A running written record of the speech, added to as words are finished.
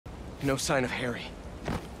No sign of Harry.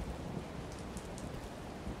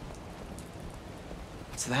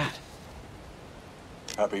 What's that?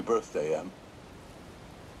 Happy birthday, Em.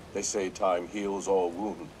 They say time heals all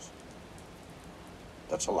wounds.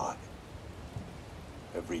 That's a lie.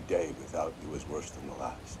 Every day without you is worse than the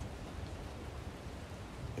last.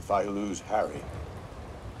 If I lose Harry,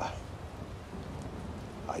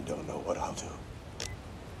 I don't know what I'll do.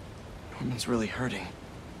 Norman's really hurting.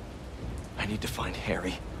 I need to find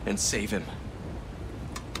Harry and save him.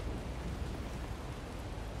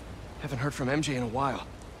 Haven't heard from MJ in a while.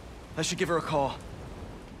 I should give her a call.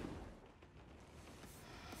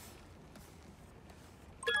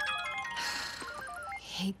 I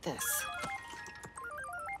hate this.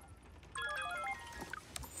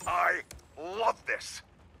 I love this.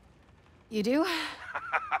 You do?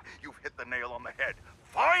 You've hit the nail on the head.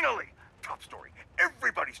 Finally! Top story.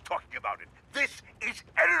 Everybody's talking about it. This is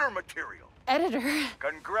editor material. Editor?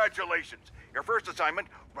 Congratulations. Your first assignment,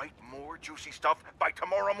 write more juicy stuff by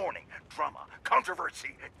tomorrow morning. Drama,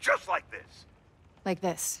 controversy, just like this. Like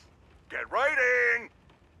this. Get writing!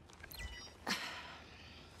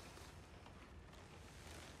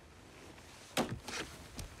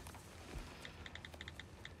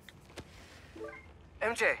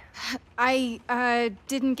 MJ! I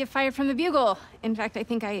didn't get fired from the Bugle. In fact, I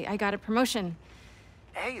think I got a promotion.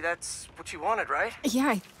 Hey, that's what you wanted, right?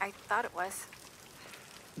 Yeah, I thought it was.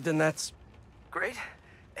 Then that's great.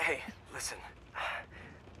 Hey, listen.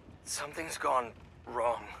 Something's gone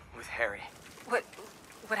wrong with Harry. What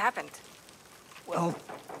happened? Well,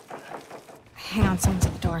 Hang on, someone's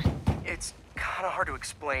at the door. it's kind of hard to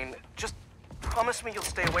explain. Just promise me you'll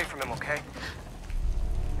stay away from him, okay?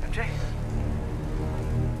 MJ?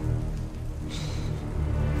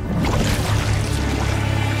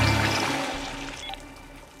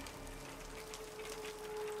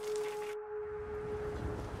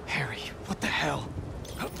 Harry, what the hell?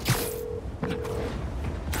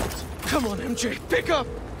 Come on, MJ, pick up!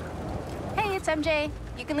 Hey, it's MJ.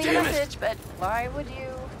 You can leave a Damn it. message, but why would you?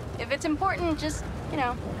 If it's important, just,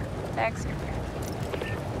 text.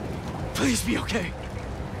 Please be okay.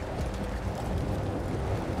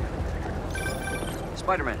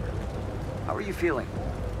 Spider-Man, how are you feeling?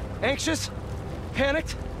 Anxious?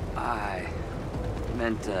 Panicked? I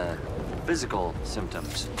meant, physical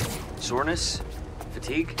symptoms. Soreness?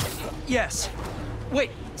 Fatigue? Yes.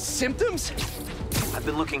 Wait, symptoms? I've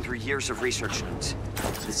been looking through years of research notes.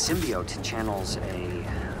 The symbiote channels a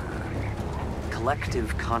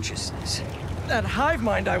collective consciousness. That hive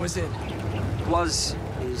mind I was in.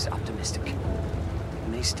 Is optimistic. It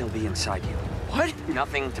may still be inside you. What?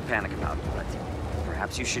 Nothing to panic about, but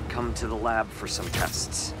perhaps you should come to the lab for some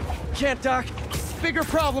tests. Can't, Doc. Bigger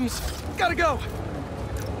problems. Gotta go.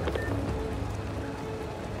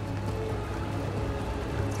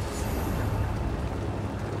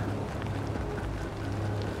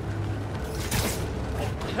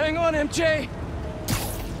 Hang on, MJ!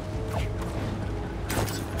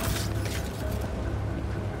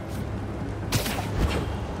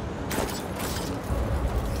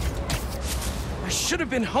 I should have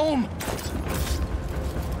been home!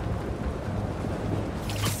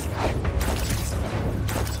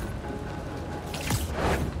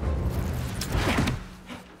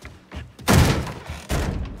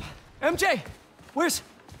 MJ! Where's...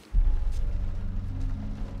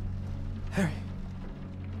 Harry?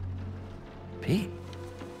 Pete?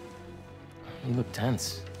 You look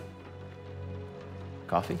tense.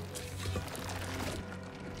 Coffee?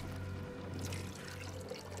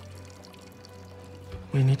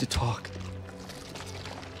 We need to talk.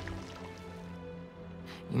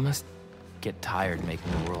 You must get tired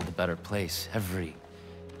making the world a better place every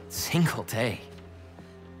single day.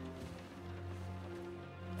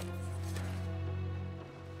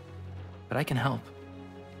 But I can help.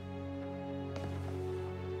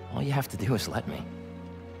 All you have to do is let me.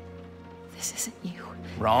 This isn't you.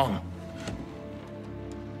 Wrong.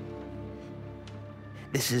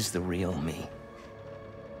 This is the real me.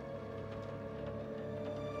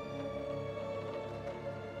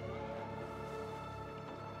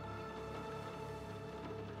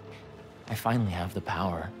 I finally have the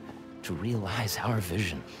power to realize our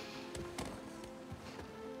vision.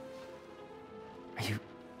 Are you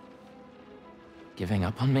giving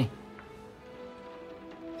up on me?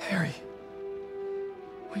 Harry,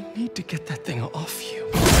 we need to get that thing off you.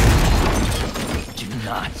 Do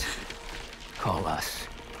not call us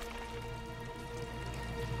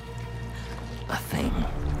a thing.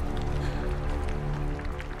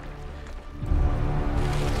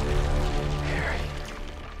 Harry.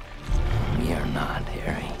 We are not,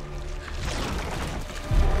 Harry.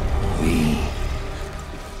 We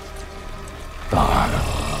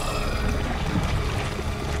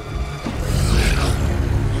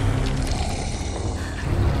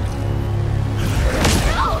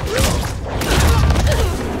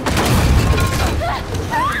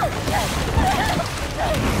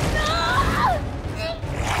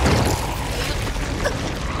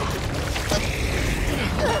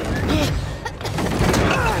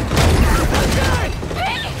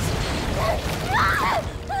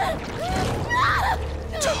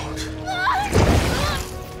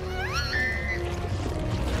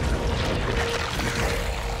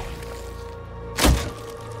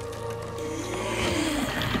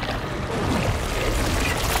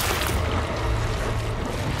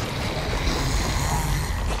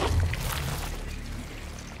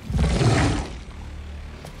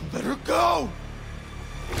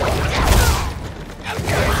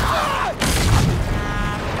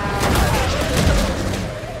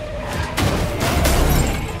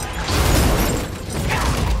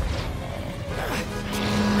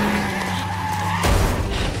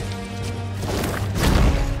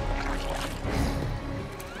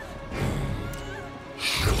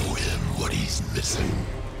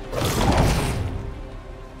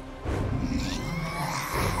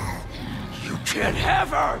have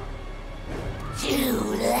her! Too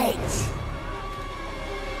late.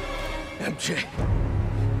 MJ.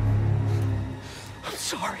 I'm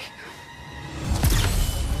sorry.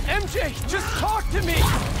 MJ, just talk to me!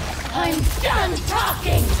 I'm done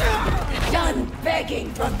talking! Done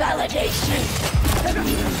begging for validation!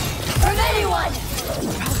 From anyone!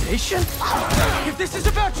 Validation? If this is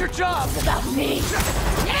about your job! It's about me!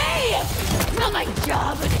 Hey! Not my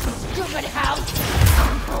job in this stupid house!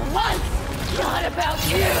 For once, not about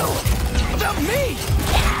you! About me?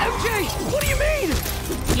 MJ, what do you mean?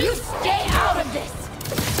 You stay out of this!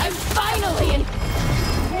 I'm finally in...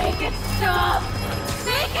 Make it stop!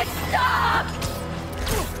 Make it stop!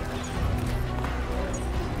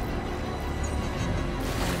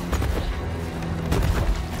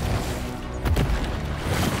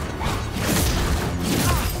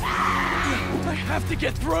 I have to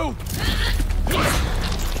get through!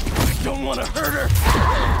 I don't want to hurt her!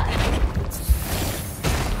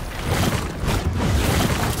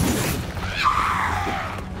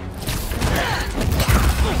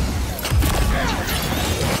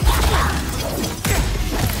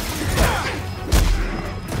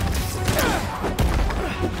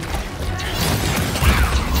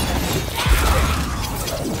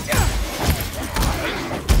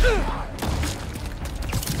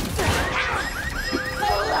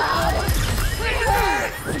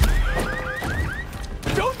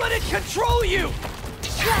 Don't let it control you!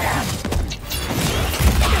 Shut up!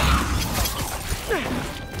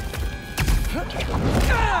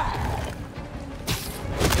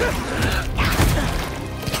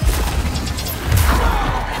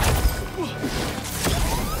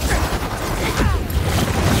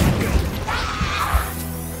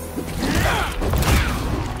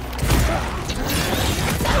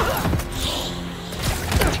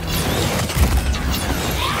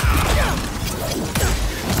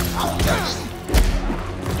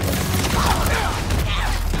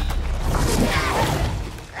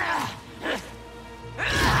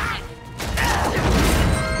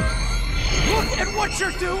 What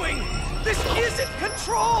you're doing! This isn't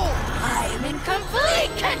control! I am in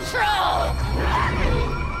complete control!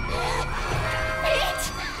 Pete!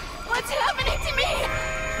 What's happening to me?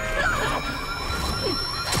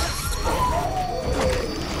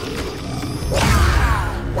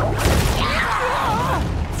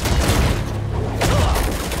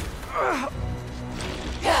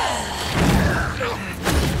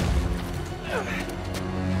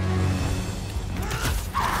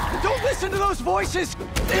 Don't listen to those voices!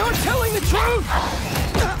 They aren't telling the truth!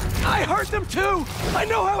 I heard them too! I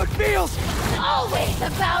know how it feels! It's always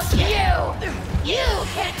about you! You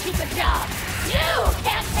can't keep a job! You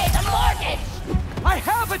can't pay the mortgage! I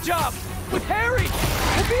have a job! With Harry!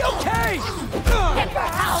 We'll be okay! And for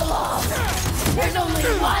how long? There's only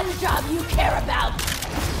one job you care about!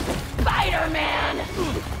 Spider-Man!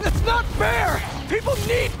 That's not fair! People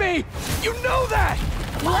need me! You know that!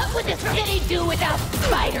 What would the city do without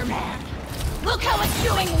Spider-Man? Look how it's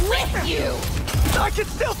doing with you! I can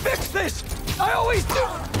still fix this! I always do!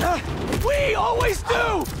 We always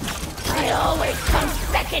do! I always come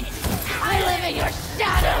second! I live in your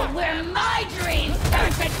shadow where my dreams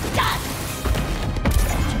turn to dust!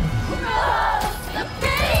 The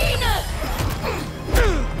pain!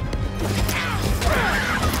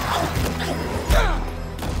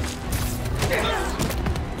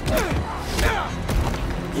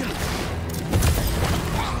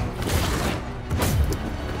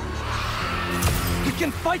 We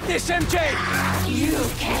can fight this, MJ! You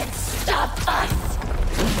can't stop us!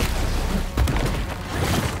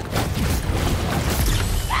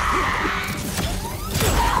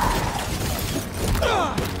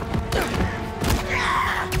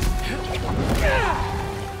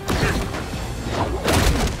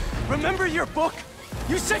 Remember your book?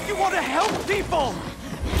 You said you want to help people!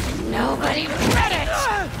 Nobody read it!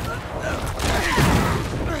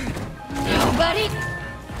 Nobody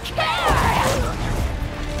cared!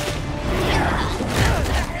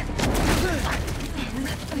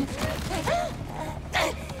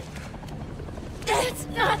 That's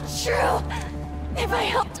not true! If I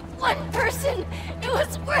helped one person, it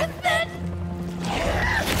was worth it!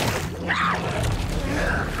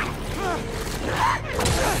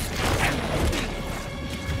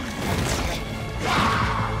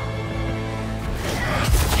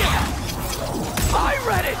 I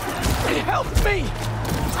read it! It helped me!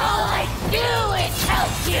 All I do is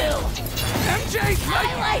help you! MJ, My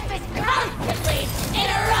life is constantly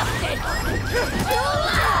interrupted! Too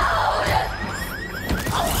loud!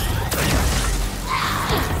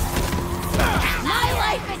 My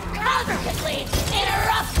life is constantly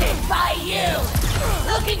interrupted by you!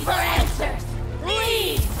 Looking for answers!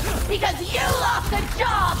 because you lost a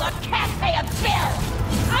job or can't pay a bill!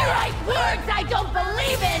 I write words I don't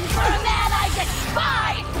believe in for a man I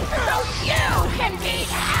despise, so you can be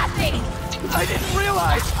happy! I didn't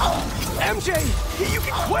realize! MJ, you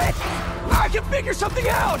can quit! I can figure something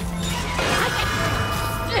out!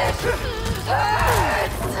 This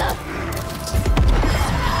hurts!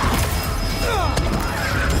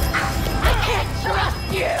 I can't trust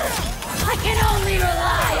you! I can only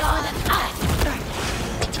rely on us!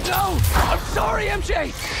 No! I'm sorry,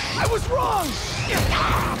 MJ! I was wrong!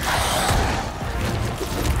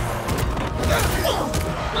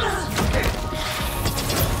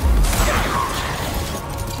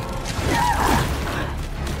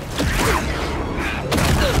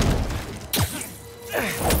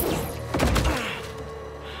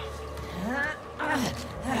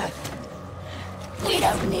 We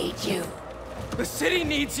don't need you. The city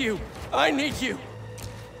needs you! I need you!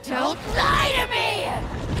 Don't lie to me!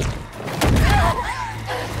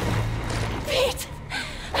 Pete!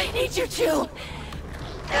 I need you too!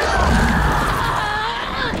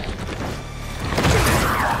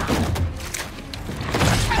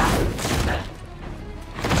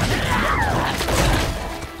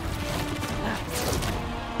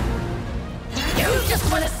 You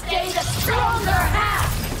just want to stay the stronger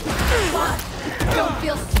half! What? Don't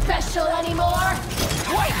feel special anymore?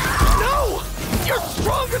 Wait! No! You're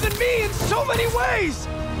stronger than me in so many ways!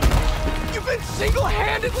 You've been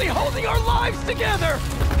single-handedly holding our lives together!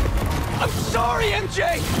 I'm sorry,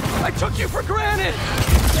 MJ! I took you for granted!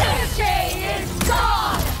 MJ is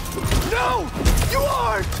gone! No! You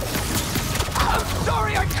aren't! I'm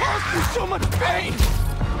sorry I caused you so much pain!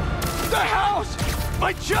 The house!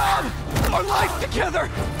 My job! Our life together!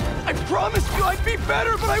 I promised you I'd be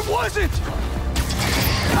better, but I wasn't!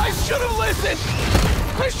 I should have listened!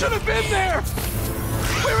 I should have been there!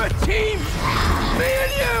 We're a team! Me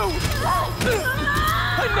and you!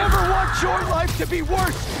 I never want your life to be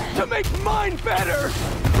worse, to make mine better!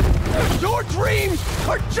 Your dreams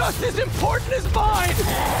are just as important as mine!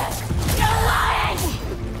 You're lying!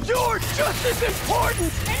 You're just as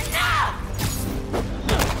important! Enough!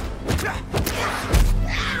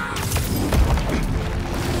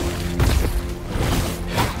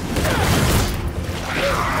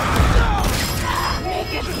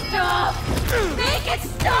 Make it stop! Make it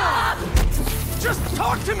stop! Just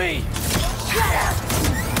talk to me! Shut up!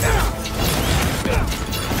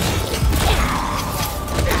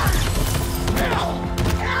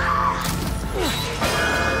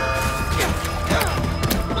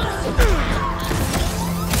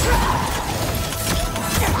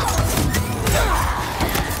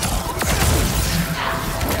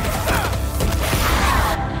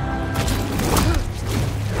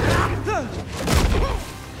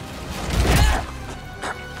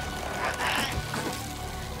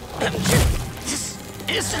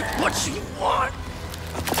 Isn't what you want!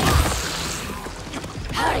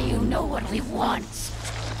 How do you know what we want?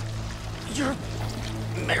 You're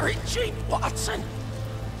Mary Jane Watson.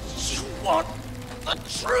 You want the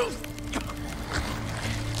truth.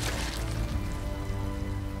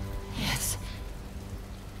 Yes.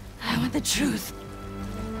 I want the truth.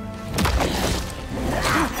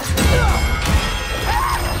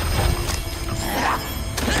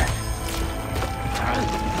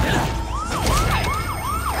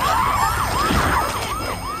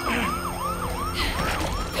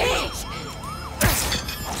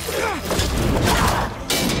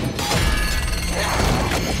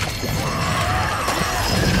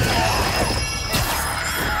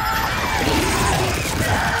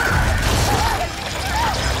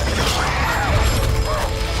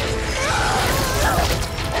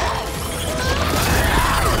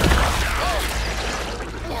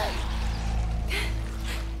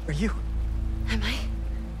 Are you? Am I?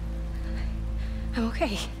 I'm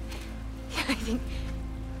okay. I think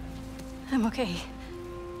I'm okay.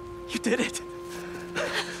 You did it.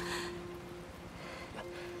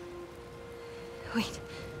 Wait.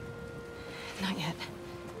 Not yet.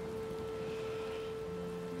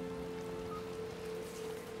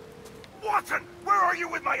 Watson, where are you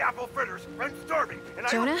with my apple fritters? I'm starving, and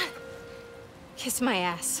Jonah? Kiss my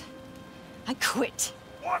ass. I quit.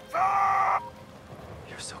 Watson!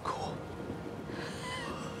 You're so cool.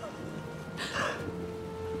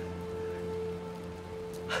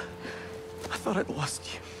 I thought I'd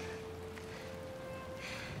lost you.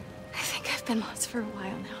 I think I've been lost for a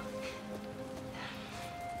while now.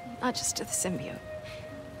 Not just to the symbiote.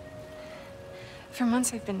 For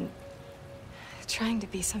months I've been trying to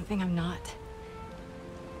be something I'm not.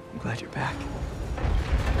 I'm glad you're back.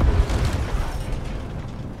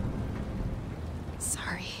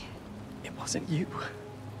 Sorry. It wasn't you.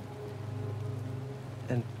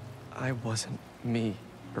 And I wasn't me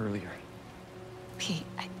earlier. Pete,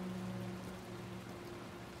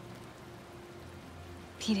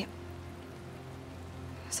 Pete, it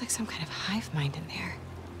was like some kind of hive mind in there.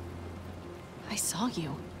 I saw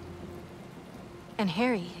you. And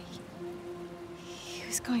Harry, he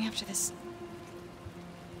was going after this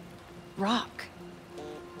rock.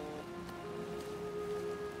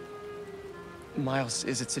 Miles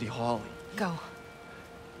is at City Hall. Go.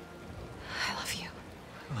 I love you.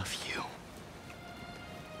 I love you.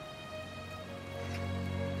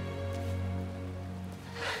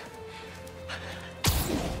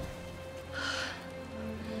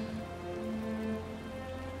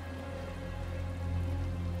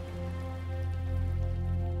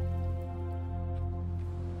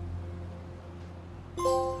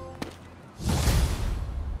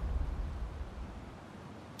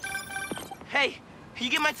 Hey, you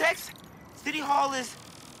get my text? City Hall is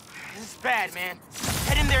bad, man.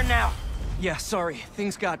 Head in there now. Yeah, sorry.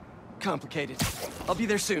 Things got complicated. I'll be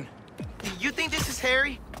there soon. You think this is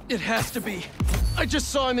Harry? It has to be. I just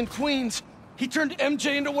saw him in Queens. He turned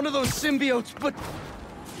MJ into one of those symbiotes, but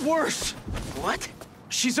worse. What?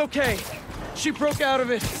 She's okay. She broke out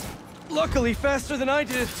of it. Luckily, faster than I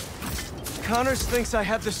did. Connors thinks I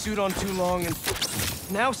had the suit on too long, and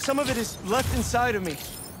now some of it is left inside of me.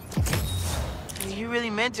 You really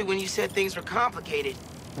meant it when you said things were complicated.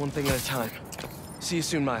 One thing at a time. See you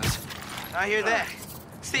soon, Miles. I hear that.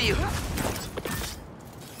 See you.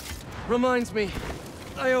 Reminds me,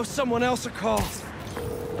 I owe someone else a call.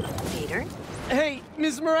 Peter? Hey,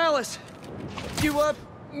 Ms. Morales. You,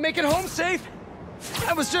 make it home safe?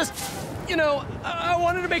 I was just, you know, I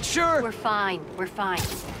wanted to make sure. We're fine. We're fine.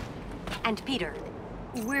 And Peter,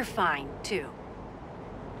 we're fine, too.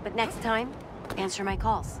 But next time, answer my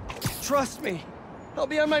calls. Trust me. I'll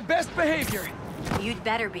be on my best behavior. You'd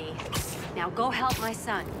better be. Now go help my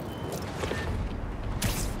son.